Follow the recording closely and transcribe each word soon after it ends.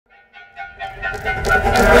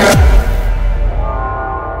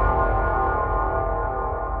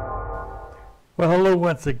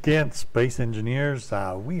once again, space engineers.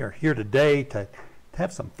 We are here today to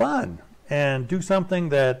have some fun and do something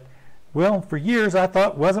that, well, for years I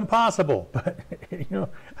thought wasn't possible. But,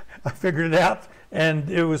 I figured it out, and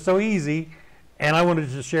it was so easy, and I wanted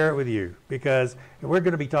to share it with you because we're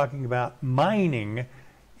going to be talking about mining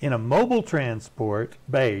in a mobile transport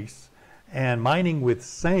base and mining with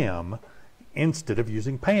S.A.M instead of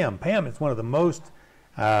using P.A.M. P.A.M is one of the most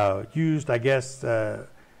used, I guess,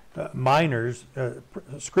 miners,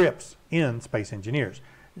 scripts in Space Engineers.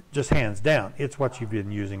 Just hands down. It's what you've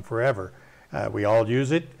been using forever. We all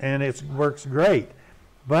use it, and it works great.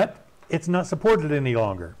 But it's not supported any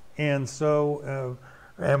longer. And so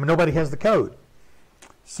nobody has the code.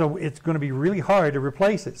 So it's going to be really hard to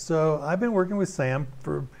replace it. So I've been working with S.A.M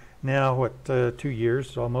for now, 2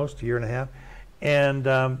 years, almost a year and a half, and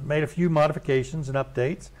made a few modifications and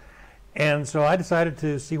updates. And so I decided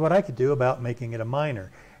to see what I could do about making it a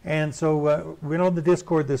miner. And so we went on the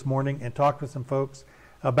Discord this morning and talked with some folks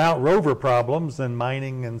about Rover problems and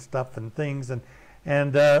mining and stuff and things.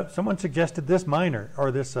 And someone suggested this miner,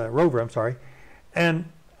 or this Rover, I'm sorry, and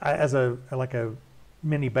as like a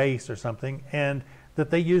mini base or something, and that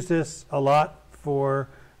they use this a lot for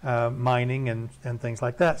mining and things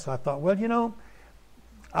like that. So I thought, well,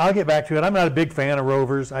 I'll get back to it. I'm not a big fan of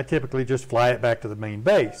Rovers. I typically just fly it back to the main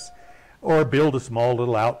base or build a small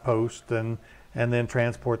little outpost and then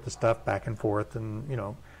transport the stuff back and forth and,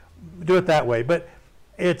 do it that way. But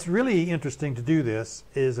it's really interesting to do this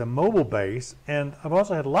is a mobile base. And I've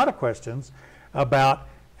also had a lot of questions about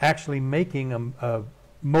actually making a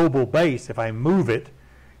mobile base. If I move it,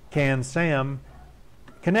 can S.A.M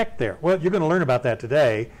connect there? Well, you're going to learn about that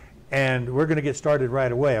today, and we're going to get started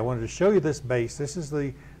right away. I wanted to show you this base. This is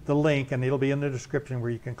the link, and it'll be in the description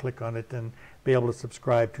where you can click on it and be able to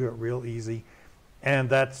subscribe to it real easy. And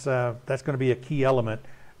that's going to be a key element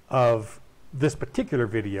of this particular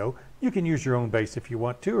video. You can use your own base if you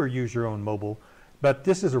want to, or use your own mobile. But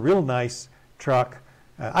this is a real nice truck.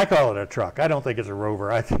 I call it a truck. I don't think it's a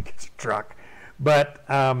Rover. I think it's a truck. But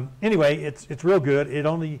anyway, it's real good. It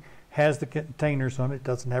only has the containers on it. It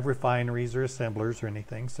doesn't have refineries or assemblers or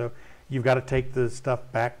anything. So you've got to take the stuff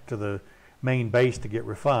back to the main base to get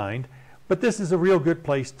refined. But this is a real good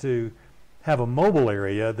place to have a mobile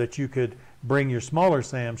area that you could bring your smaller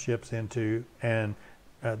S.A.M ships into, and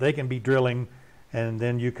they can be drilling, and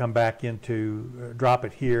then you come back into, drop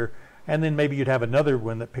it here, and then maybe you'd have another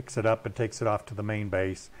one that picks it up and takes it off to the main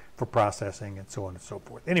base for processing and so on and so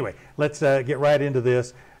forth. Anyway, let's get right into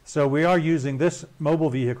this. So we are using this mobile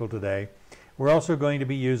vehicle today. We're also going to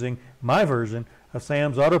be using my version of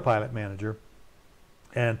S.A.M's Autopilot Manager.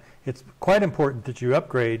 And it's quite important that you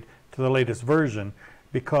upgrade to the latest version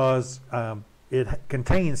because it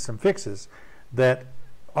contains some fixes that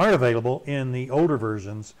aren't available in the older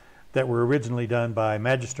versions that were originally done by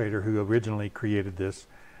Magistrator, who originally created this,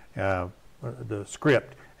 the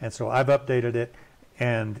script. And so I've updated it,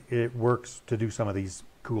 and it works to do some of these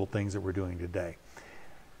cool things that we're doing today.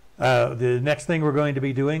 The next thing we're going to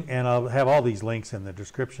be doing, and I'll have all these links in the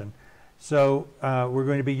description. So we're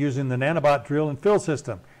going to be using the Nanobot Drill and Fill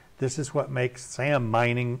system. This is what makes S.A.M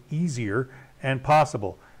mining easier and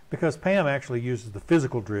possible, because P.A.M actually uses the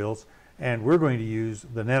physical drills, and we're going to use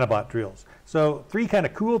the Nanobot drills. So 3 kind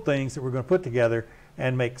of cool things that we're going to put together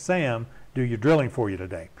and make S.A.M do your drilling for you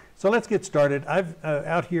today. So let's get started. I've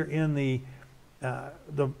out here in the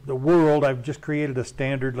world, I've just created a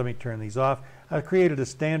standard. Let me turn these off. I've created a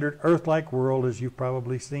standard Earth-like world, as you've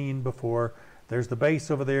probably seen before. There's the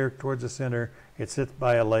base over there towards the center. It sits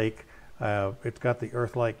by a lake. It's got the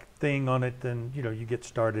Earth-like thing on it, and you get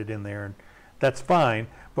started in there, and that's fine.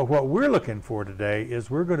 But what we're looking for today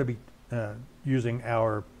is we're going to be using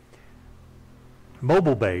our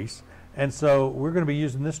mobile base, and so we're going to be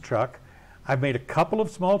using this truck. I've made a couple of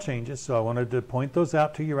small changes, so I wanted to point those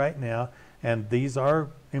out to you right now. And these are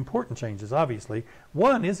important changes, obviously.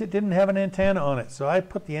 One is it didn't have an antenna on it, so I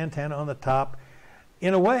put the antenna on the top.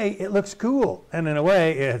 In a way, it looks cool, and in a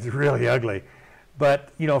way, it's really ugly.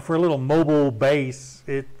 But, for a little mobile base,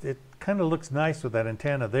 it kind of looks nice with that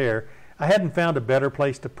antenna there. I hadn't found a better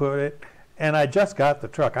place to put it, and I just got the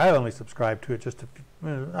truck. I only subscribed to it just,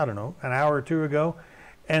 I don't know, an hour or 2 ago.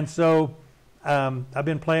 And so I've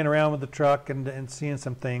been playing around with the truck and seeing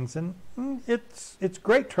some things, and it's a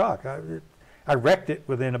great truck. I wrecked it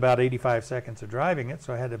within about 85 seconds of driving it,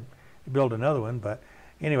 so I had to build another one. But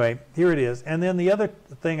anyway, here it is. And then the other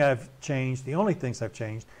thing I've changed, the only things I've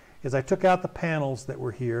changed, is I took out the panels that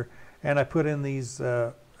were here, and I put in these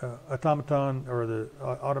automaton, or the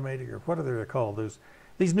automatic, or what are they called?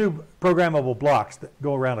 These new programmable blocks that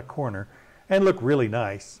go around a corner and look really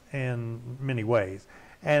nice in many ways.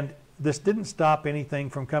 And this didn't stop anything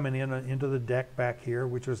from coming in into the deck back here,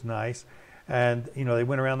 which was nice. And, you know, they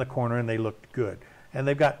went around the corner and they looked good. And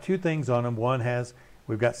they've got two things on them. One has,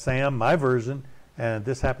 we've got S.A.M, my version, and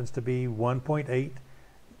this happens to be 1.8,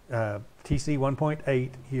 TC 1.8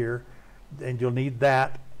 here. And you'll need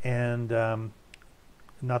that, and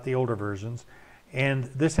not the older versions. And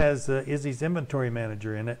this has Izzy's Inventory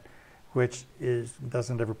Manager in it, which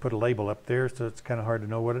doesn't ever put a label up there, so it's kind of hard to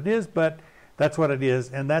know what it is, but that's what it is.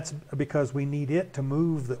 And that's because we need it to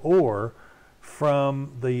move the ore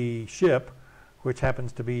from the ship, which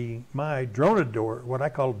happens to be my dronador, what I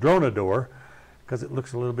call dronador, because it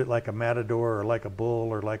looks a little bit like a matador or like a bull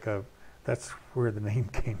or like a, that's where the name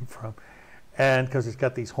came from. And because it's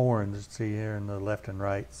got these horns, see here in the left and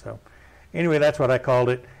right. So anyway, that's what I called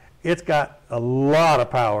it. It's got a lot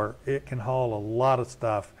of power. It can haul a lot of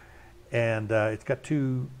stuff. And it's got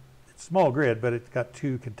it's small grid, but it's got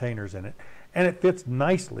two containers in it. And it fits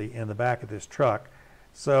nicely in the back of this truck.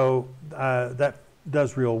 So that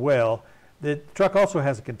does real well. The truck also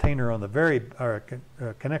has a container on the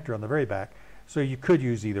connector on the very back, so you could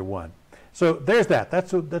use either one. So there's that.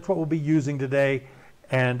 That's what we'll be using today.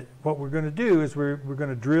 And what we're going to do is we're going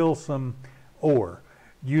to drill some ore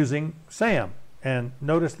using S.A.M. And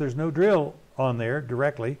notice there's no drill on there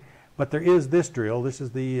directly, but there is this drill. This is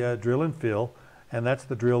the drill and fill, and that's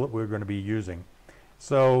the drill that we're going to be using.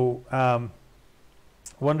 So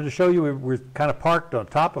wanted to show you we're kind of parked on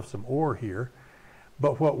top of some ore here,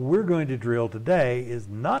 but what we're going to drill today is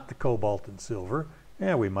not the cobalt and silver.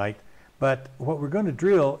 Yeah, we might, but what we're going to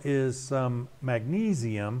drill is some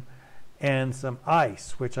magnesium and some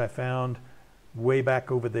ice, which I found way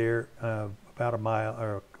back over there, about a mile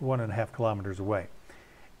or 1.5 kilometers away.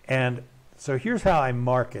 And so here's how I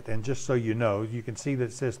mark it, and just so you know, you can see that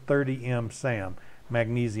it says 30M S.A.M,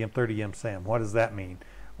 magnesium 30M S.A.M. What does that mean?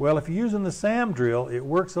 Well, if you're using the S.A.M drill, it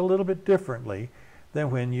works a little bit differently than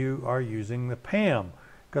when you are using the P.A.M.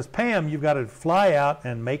 Because P.A.M, you've got to fly out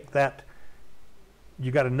and make that,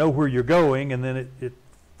 you got to know where you're going, and then it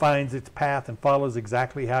finds its path and follows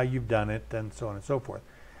exactly how you've done it, and so on and so forth.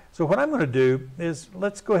 So what I'm going to do is,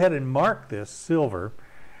 let's go ahead and mark this silver,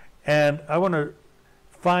 and I want to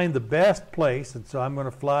find the best place, and so I'm going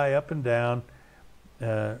to fly up and down.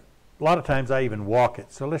 A lot of times I even walk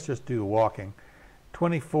it, so let's just do the walking.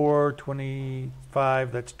 24,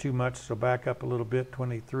 25, that's too much, so back up a little bit.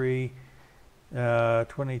 23,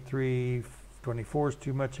 23, 24 is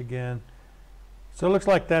too much again. So it looks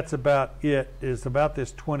like that's about it, is about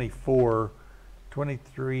this 24,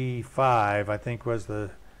 23.5, I think was the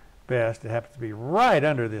best. It happens to be right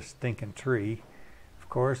under this stinking tree, of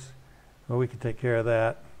course. Well, we can take care of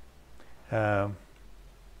that.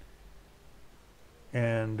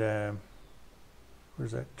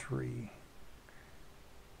 Where's that tree?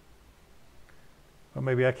 Well,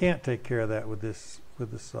 maybe I can't take care of that with this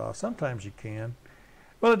saw. Sometimes you can.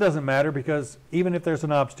 Well, it doesn't matter, because even if there's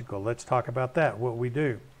an obstacle, let's talk about that, what we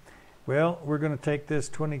do. Well, we're going to take this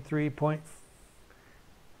 23 point,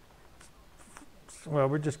 well,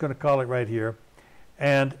 we're just going to call it right here.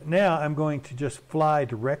 And now I'm going to just fly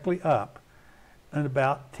directly up at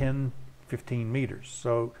about 10, 15 meters.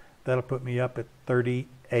 So that'll put me up at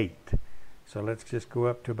 38. So let's just go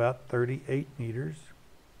up to about 38 meters.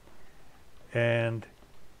 And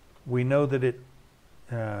we know that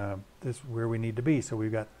this is where we need to be. So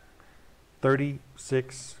we've got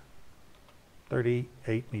 36,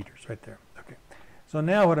 38 meters right there. Okay. So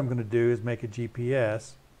now what I'm going to do is make a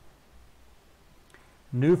GPS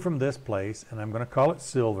new from this place, and I'm going to call it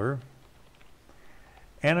silver,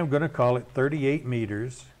 and I'm going to call it 38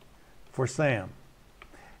 meters for S.A.M.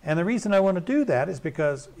 And the reason I want to do that is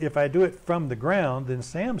because if I do it from the ground, then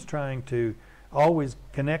S.A.M's trying to always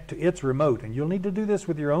connect to its remote, and you'll need to do this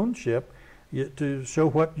with your own ship to show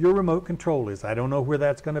what your remote control is. I don't know where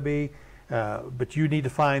that's going to be, but you need to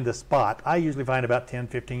find the spot. I usually find about 10,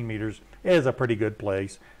 15 meters is a pretty good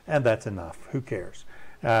place, and that's enough. Who cares?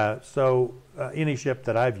 So any ship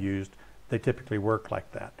that I've used, they typically work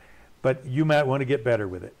like that. But you might want to get better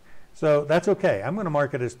with it. So that's okay. I'm going to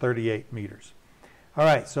mark it as 38 meters. All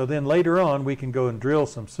right, so then later on we can go and drill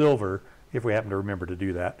some silver, if we happen to remember to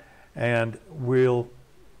do that, and we'll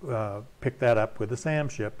pick that up with the S.A.M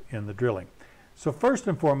ship in the drilling. So first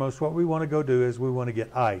and foremost, what we want to go do is we want to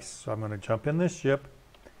get ice. So I'm going to jump in this ship.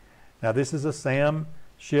 Now this is a S.A.M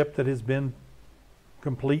ship that has been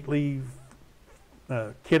completely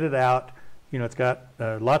kitted out. You know, it's got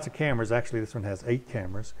lots of cameras. Actually, this one has 8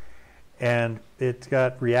 cameras, and it's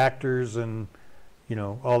got reactors and, you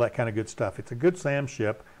know, all that kind of good stuff. It's a good S.A.M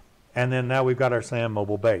ship, and then now we've got our S.A.M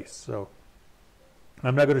mobile base. So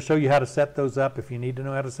I'm not going to show you how to set those up. If you need to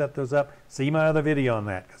know how to set those up, see my other video on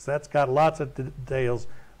that, because that's got lots of details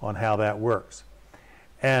on how that works.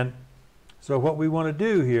 And so what we want to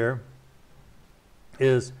do here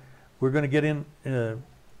is we're going to get in. Here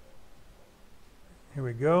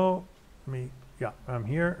we go. Yeah, I'm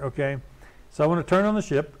here. Okay. So I want to turn on the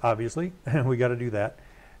ship, obviously. We got to do that.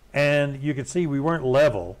 And you can see we weren't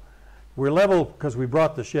level. We're level because we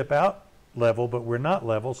brought the ship out level, but we're not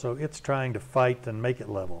level, so it's trying to fight and make it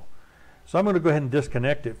level. So I'm going to go ahead and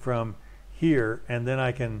disconnect it from here, and then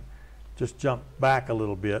I can just jump back a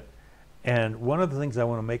little bit. And one of the things I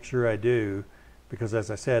want to make sure I do, because as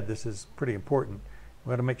I said, this is pretty important, I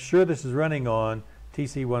want to make sure this is running on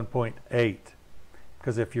TC 1.8,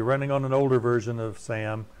 because if you're running on an older version of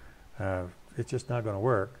SAM, it's just not going to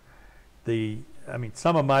work. I mean,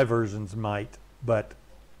 some of my versions might, but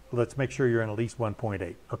let's make sure you're in at least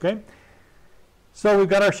 1.8, okay? So we've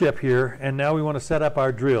got our ship here, and now we want to set up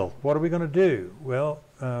our drill. What are we going to do? Well,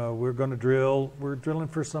 we're going to drill. We're drilling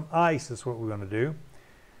for some ice is what we're going to do.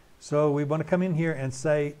 So we want to come in here and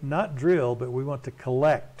say, not drill, but we want to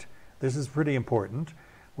collect. This is pretty important.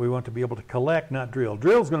 We want to be able to collect, not drill.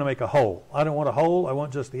 Drill is going to make a hole. I don't want a hole. I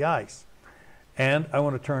want just the ice. And I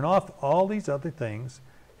want to turn off all these other things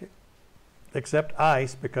except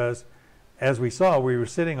ice, because as we saw, we were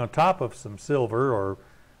sitting on top of some silver or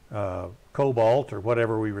cobalt or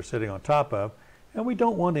whatever we were sitting on top of, and we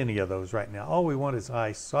don't want any of those right now. All we want is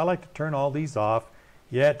ice. So I like to turn all these off.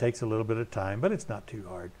 Yeah, it takes a little bit of time, but it's not too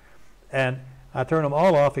hard. And I turn them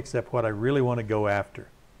all off except what I really want to go after.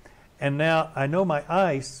 And now I know my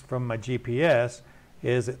ice from my GPS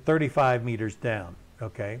is at 35 meters down.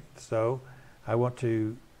 Okay, so I want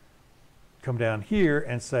to come down here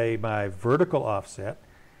and say my vertical offset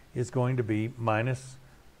is going to be minus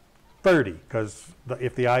 30, because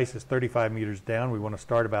if the ice is 35 meters down, we want to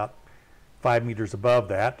start about 5 meters above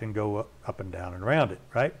that and go up and down and around it,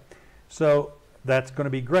 right? So that's going to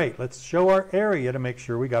be great. Let's show our area to make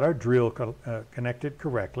sure we got our drill connected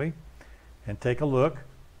correctly, and take a look.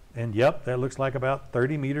 And yep, that looks like about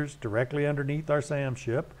 30 meters directly underneath our SAM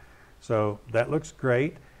ship. So that looks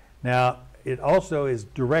great. Now, it also is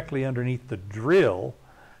directly underneath the drill,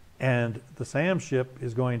 and the SAM ship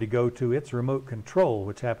is going to go to its remote control,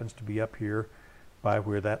 which happens to be up here by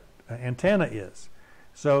where that antenna is.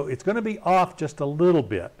 So it's going to be off just a little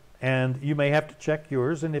bit, and you may have to check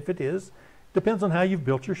yours, and if it is, depends on how you've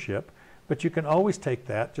built your ship, but you can always take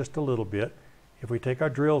that just a little bit. If we take our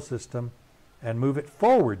drill system and move it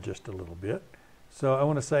forward just a little bit, so I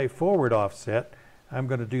want to say forward offset, I'm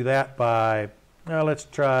going to do that by, well, let's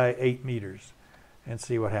try 8 meters and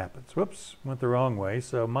see what happens. Whoops, went the wrong way,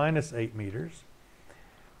 so minus 8 meters.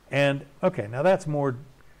 And okay, now that's more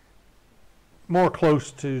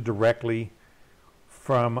close to directly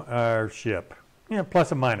from our ship. Yeah,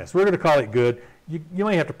 plus and minus. We're going to call it good. You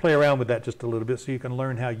may have to play around with that just a little bit so you can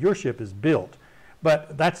learn how your ship is built.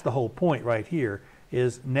 But that's the whole point right here,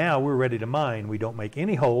 is now we're ready to mine. We don't make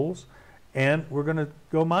any holes, and we're going to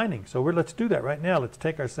go mining. So let's do that right now. Let's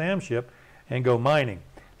take our SAM ship and go mining.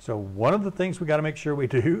 So one of the things we got to make sure we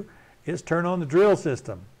do is turn on the drill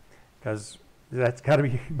system, because that's got to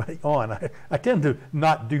be on. I tend to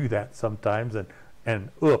not do that sometimes and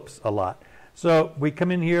oops a lot. So we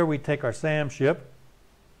come in here, we take our SAM ship,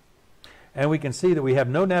 and we can see that we have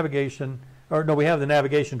no navigation, or no, we have the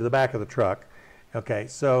navigation to the back of the truck. Okay,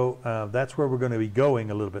 so that's where we're going to be going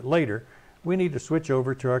a little bit later. We need to switch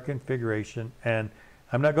over to our configuration, and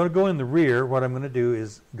I'm not going to go in the rear. What I'm going to do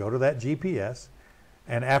is go to that GPS,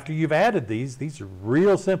 and after you've added these are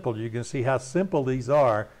real simple. You can see how simple these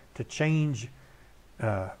are to change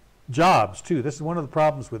jobs too. This is one of the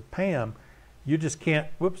problems with P.A.M. You just can't,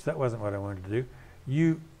 whoops, that wasn't what I wanted to do.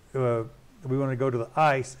 We want to go to the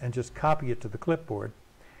ice and just copy it to the clipboard.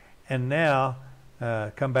 And now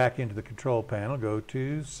come back into the control panel, go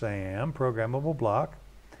to SAM, programmable block,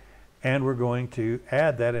 and we're going to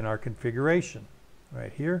add that in our configuration.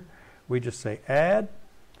 Right here, we just say add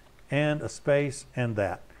and a space and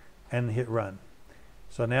that, and hit run.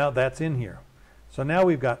 So now that's in here. So now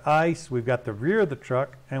we've got ice, we've got the rear of the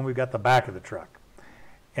truck, and we've got the back of the truck.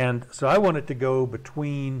 And so I want it to go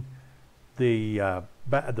between the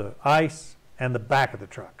ice and the back of the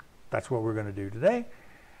truck. That's what we're going to do today.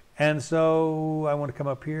 And so I want to come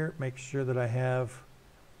up here, make sure that I have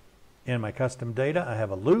in my custom data, I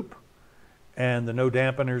have a loop, and the no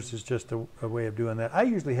dampeners is just a way of doing that. I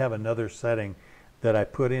usually have another setting that I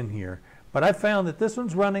put in here, but I found that this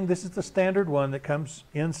one's running. This is the standard one that comes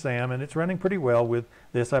in SAM, and it's running pretty well with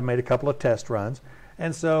this. I've made a couple of test runs,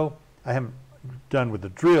 and so I haven't done with the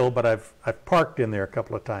drill, but I've parked in there a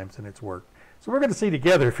couple of times and it's worked. So we're going to see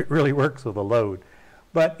together if it really works with a load.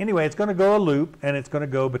 But anyway, it's going to go a loop, and it's going to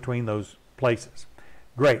go between those places.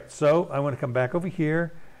 Great. So I want to come back over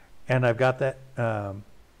here, and I've got that. I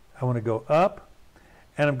want to go up,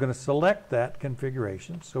 and I'm going to select that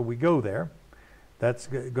configuration. So we go there. That's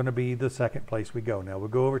going to be the second place we go. Now we'll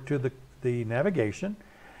go over to the navigation,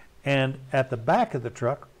 and at the back of the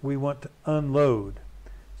truck, we want to unload.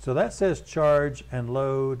 So that says charge and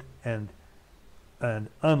load and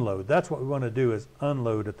unload. That's what we want to do, is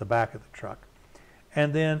unload at the back of the truck.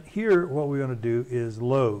 And then here, what we want to do is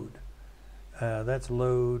load. That's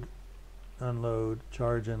load, unload,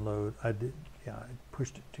 charge and load. I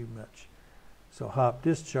pushed it too much. So hop,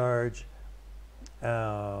 discharge,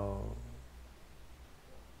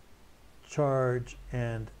 charge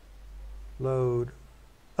and load,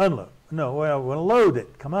 unload. No, well, I want to load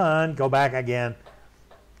it. Come on, go back again.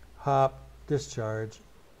 Hop, discharge.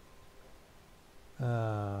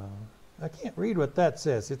 I can't read what that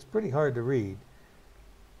says. It's pretty hard to read.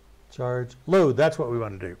 Charge, load, that's what we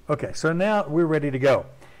want to do. Okay, so now we're ready to go.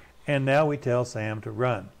 And now we tell S.A.M to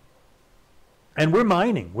run. And we're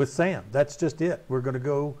mining with S.A.M. That's just it. We're going to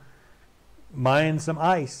go mine some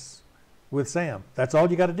ice with S.A.M. That's all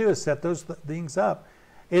you got to do is set those things up.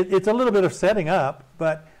 It's a little bit of setting up,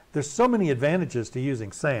 but there's so many advantages to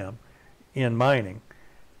using S.A.M in mining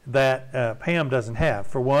that P.A.M doesn't have.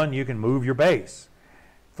 For one, you can move your base.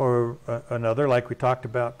 For another, like we talked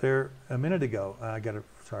about there a minute ago,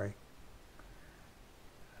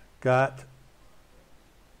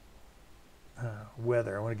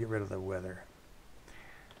 weather. I want to get rid of the weather.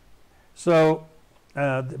 So,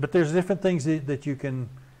 but there's different things that you can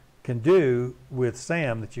do with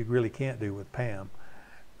S.A.M that you really can't do with P.A.M.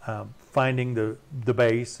 Finding the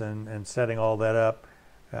base and setting all that up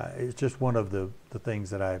is just one of the things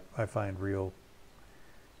that I find real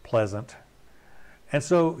pleasant. And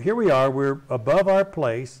so here we are. We're above our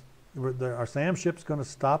place. Our S.A.M ship's going to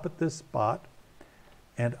stop at this spot.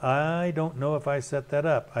 And I don't know if I set that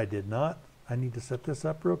up. I did not. I need to set this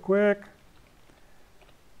up real quick.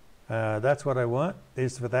 That's what I want,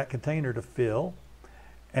 is for that container to fill.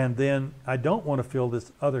 And then I don't want to fill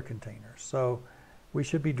this other container. So we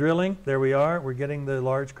should be drilling. There we are. We're getting the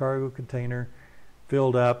large cargo container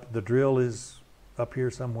filled up. The drill is up here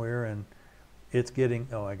somewhere, and it's getting,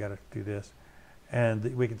 oh, I got to do this.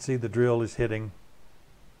 And we can see the drill is hitting.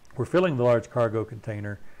 We're filling the large cargo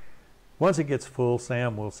container. Once it gets full,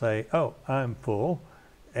 S.A.M will say, oh, I'm full,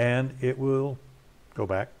 and it will go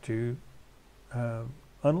back to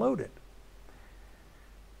unload it.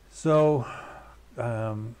 So,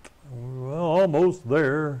 we're almost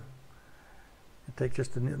there. It takes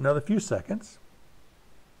just another few seconds.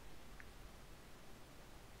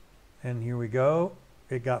 And here we go.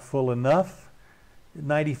 It got full enough.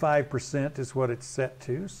 95% is what it's set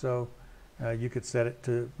to, so you could set it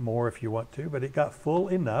to more if you want to, but it got full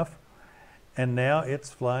enough, and now it's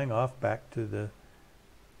flying off back to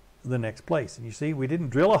the next place. And you see, we didn't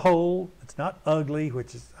drill a hole. It's not ugly,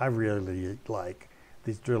 which is, I really like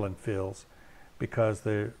these drill and fills, because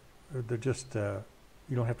they're just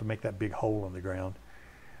you don't have to make that big hole in the ground.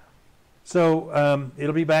 So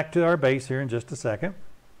it'll be back to our base here in just a second,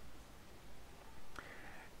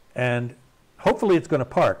 and hopefully it's going to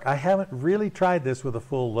park. I haven't really tried this with a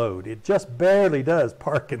full load. It just barely does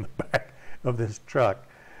park in the back of this truck.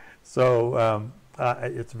 So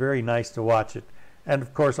it's very nice to watch it. And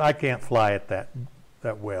of course, I can't fly it that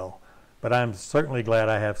well, but I'm certainly glad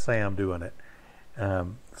I have S.A.M doing it.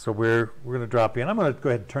 So we're going to drop in. I'm going to go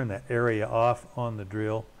ahead and turn that area off on the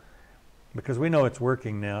drill, because we know it's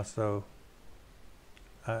working now. So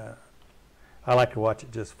I like to watch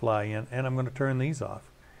it just fly in, and I'm going to turn these off.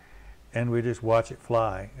 And we just watch it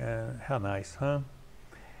fly. How nice, huh?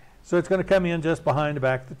 So it's going to come in just behind the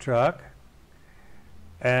back of the truck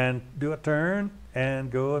and do a turn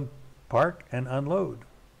and go and park and unload.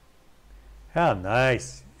 How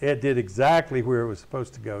nice. It did exactly where it was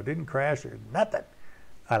supposed to go. Didn't crash or nothing.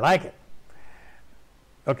 I like it.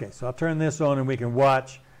 Okay, so I'll turn this on, and we can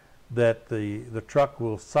watch that the truck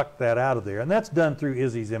will suck that out of there. And that's done through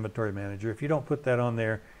Izzy's Inventory Manager. If you don't put that on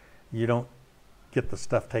there, you don't get the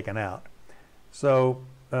stuff taken out. So,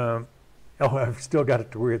 oh, I've still got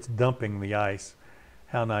it to where it's dumping the ice.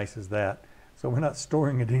 How nice is that? So we're not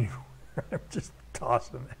storing it anywhere. I'm just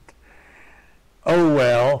tossing it. Oh,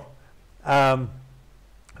 well.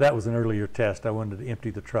 That was an earlier test. I wanted to empty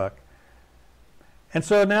the truck. And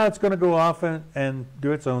so now it's going to go off and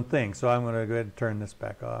do its own thing. So I'm going to go ahead and turn this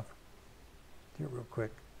back off. Do it real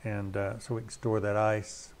quick. And so we can store that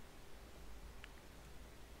ice.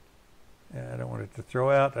 I don't want it to throw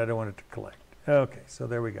out. I don't want it to collect. Okay, so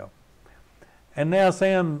there we go. And now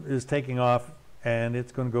S.A.M is taking off, and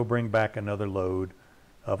it's going to go bring back another load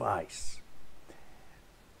of ice.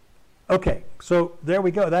 Okay, so there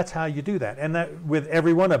we go. That's how you do that. And that with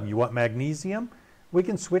every one of them, you want magnesium, we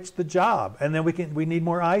can switch the job. And then we need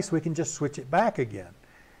more ice, we can just switch it back again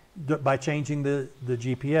by changing the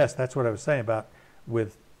GPS. That's what I was saying about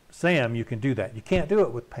with S.A.M, you can do that. You can't do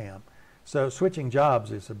it with P.A.M. So switching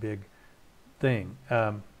jobs is a big thing.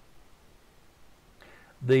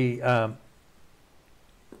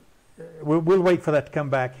 We'll wait for that to come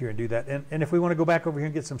back here and do that. And if we want to go back over here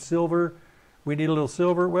and get some silver, we need a little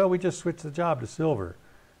silver. Well, we just switch the job to silver,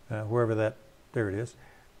 wherever that, there it is.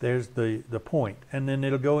 There's the point. And then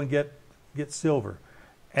it'll go and get silver.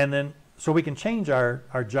 And then, so we can change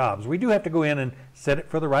our jobs. We do have to go in and set it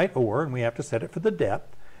for the right ore, and we have to set it for the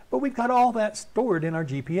depth. But we've got all that stored in our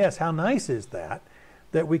GPS. How nice is that?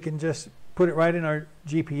 That we can just put it right in our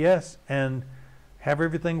GPS and have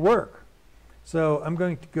everything work. So I'm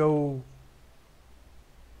going to go,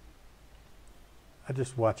 I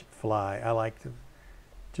just watch it fly. I like to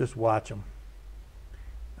just watch them.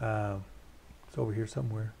 It's over here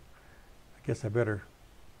somewhere. I guess I better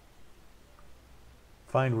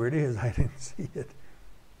find where it is. I didn't see it.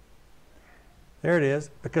 There it is,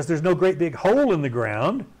 because there's no great big hole in the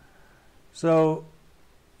ground. So,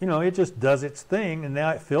 you know, it just does its thing, and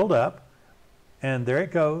now it filled up, and there it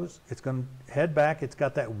goes. It's going to head back. It's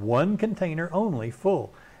got that one container only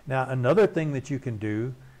full. Now, another thing that you can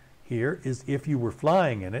do here is if you were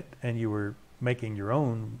flying in it and you were making your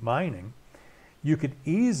own mining, you could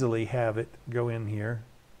easily have it go in here.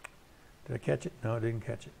 Did I catch it? No, I didn't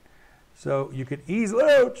catch it. So you could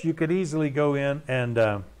easily go in and,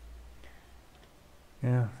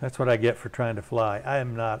 yeah, that's what I get for trying to fly. I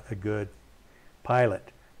am not a good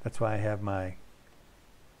pilot. That's why I have my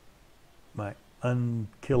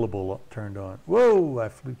unkillable turned on. Whoa, I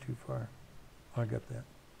flew too far. I got that.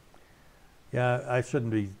 Yeah, I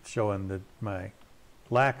shouldn't be showing my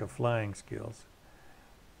lack of flying skills.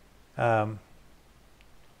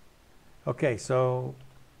 Okay, so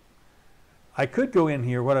I could go in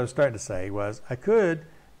here. What I was starting to say was I could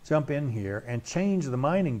jump in here and change the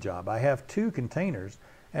mining job. I have 2 containers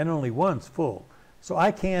and only one's full. So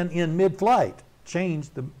I can, in mid-flight, change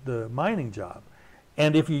the mining job.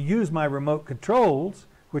 And if you use my remote controls,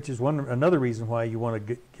 which is another reason why you want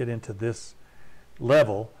to get into this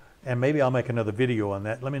level, and maybe I'll make another video on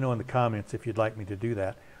that. Let me know in the comments if you'd like me to do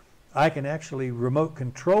that. I can actually remote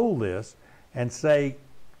control this and say,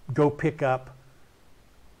 go pick up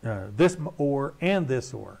this ore and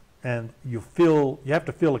this ore. And you have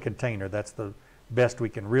to fill a container. That's the best we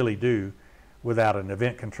can really do without an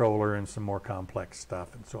event controller and some more complex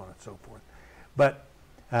stuff and so on and so forth. But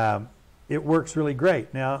it works really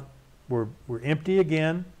great. Now we're empty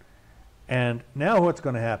again, and now what's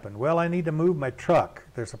going to happen? Well, I need to move my truck.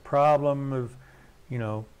 There's a problem of, you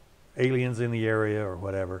know, aliens in the area or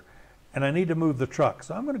whatever, and I need to move the truck.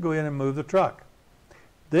 So I'm going to go in and move the truck.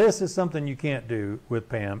 This is something you can't do with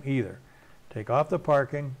P.A.M. either. Take off the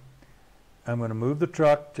parking. I'm going to move the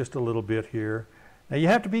truck just a little bit here. Now you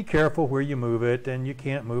have to be careful where you move it, and you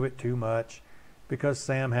can't move it too much because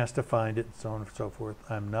S.A.M has to find it and so on and so forth.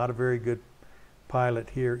 I'm not a very good pilot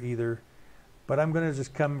here either, but I'm going to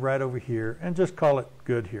just come right over here and just call it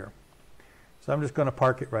good here. So I'm just going to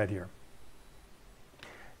park it right here.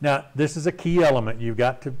 Now this is a key element. You've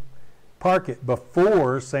got to park it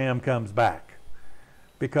before S.A.M comes back,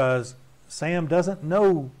 because S.A.M doesn't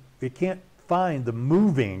know, it can't find the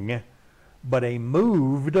moving, but a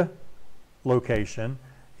moved location,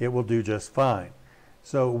 it will do just fine.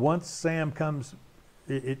 So once S.A.M comes,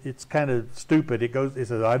 it's kind of stupid. It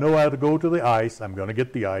says, I know how to go to the ice. I'm going to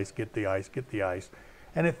get the ice, get the ice, get the ice.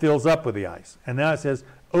 And it fills up with the ice. And now it says,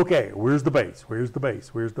 okay, where's the base? Where's the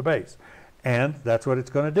base? Where's the base? And that's what it's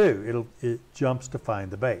going to do. It jumps to find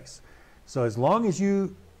the base. So as long as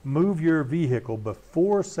you move your vehicle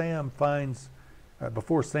before S.A.M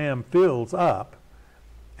fills up,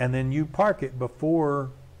 and then you park it before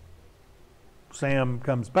S.A.M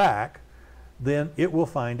comes back, then it will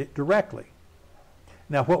find it directly.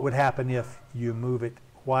 Now, what would happen if you move it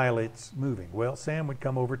while it's moving? Well, S.A.M would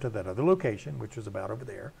come over to that other location, which was about over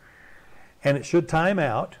there, and it should time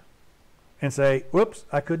out and say, whoops,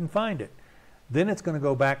 I couldn't find it. Then it's going to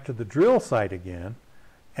go back to the drill site again,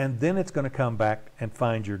 and then it's going to come back and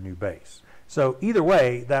find your new base. So either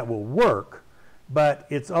way, that will work, but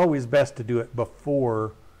it's always best to do it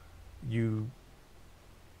before you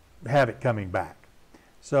have it coming back.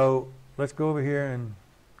 So let's go over here and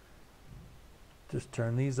just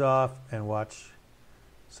turn these off and watch.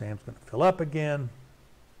 S.A.M's going to fill up again.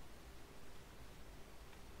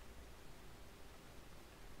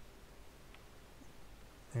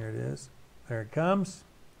 There it is. There it comes.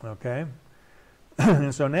 Okay.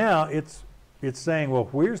 And so now it's saying, well,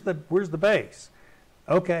 where's the base?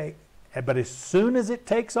 Okay, but as soon as it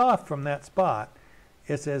takes off from that spot,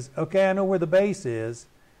 it says, okay, I know where the base is.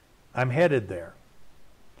 I'm headed there.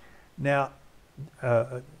 Now,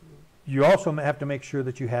 you also have to make sure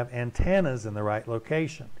that you have antennas in the right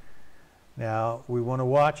location. Now, we want to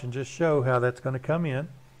watch and just show how that's going to come in,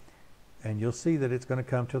 and you'll see that it's going to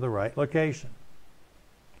come to the right location.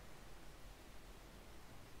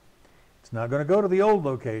 It's not going to go to the old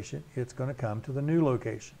location. It's going to come to the new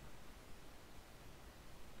location.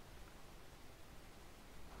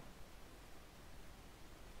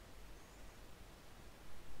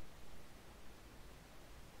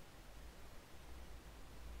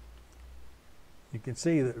 You can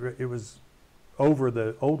see that it was over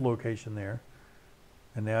the old location there,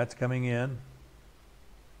 and now it's coming in.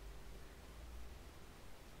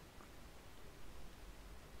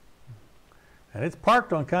 And it's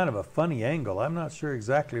parked on kind of a funny angle. I'm not sure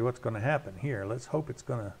exactly what's going to happen here. Let's hope it's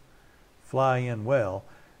going to fly in well.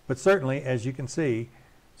 But certainly, as you can see,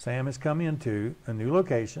 Sam has come into a new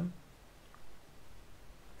location,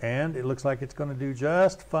 and it looks like it's going to do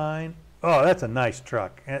just fine. Oh, that's a nice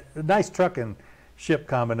truck. A nice truck and ship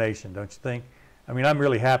combination, don't you think? I mean, I'm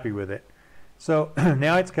really happy with it. So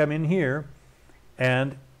now it's come in here,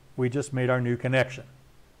 and we just made our new connection.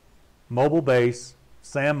 Mobile base,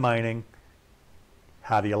 S.A.M mining.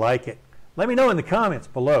 How do you like it? Let me know in the comments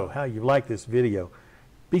below how you like this video.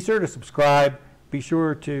 Be sure to subscribe. Be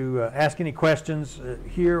sure to ask any questions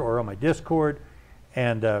here or on my Discord,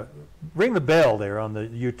 and ring the bell there on the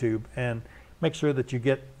YouTube, and make sure that you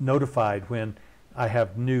get notified when I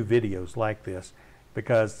have new videos like this,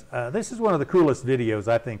 because this is one of the coolest videos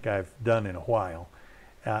I think I've done in a while.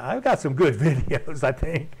 I've got some good videos, I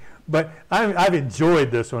think, but I've enjoyed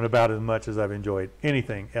this one about as much as I've enjoyed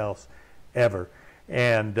anything else ever.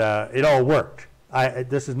 And it all worked.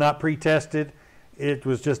 This is not pre-tested. It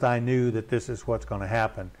was just I knew that this is what's going to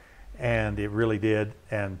happen, and it really did.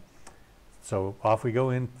 And so off we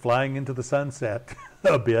go, flying into the sunset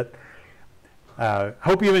a bit.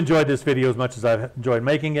 Hope you've enjoyed this video as much as I've enjoyed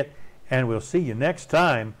making it, and we'll see you next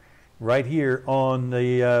time right here on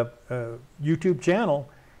the YouTube channel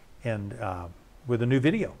and with a new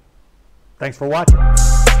video. Thanks for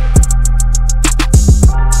watching.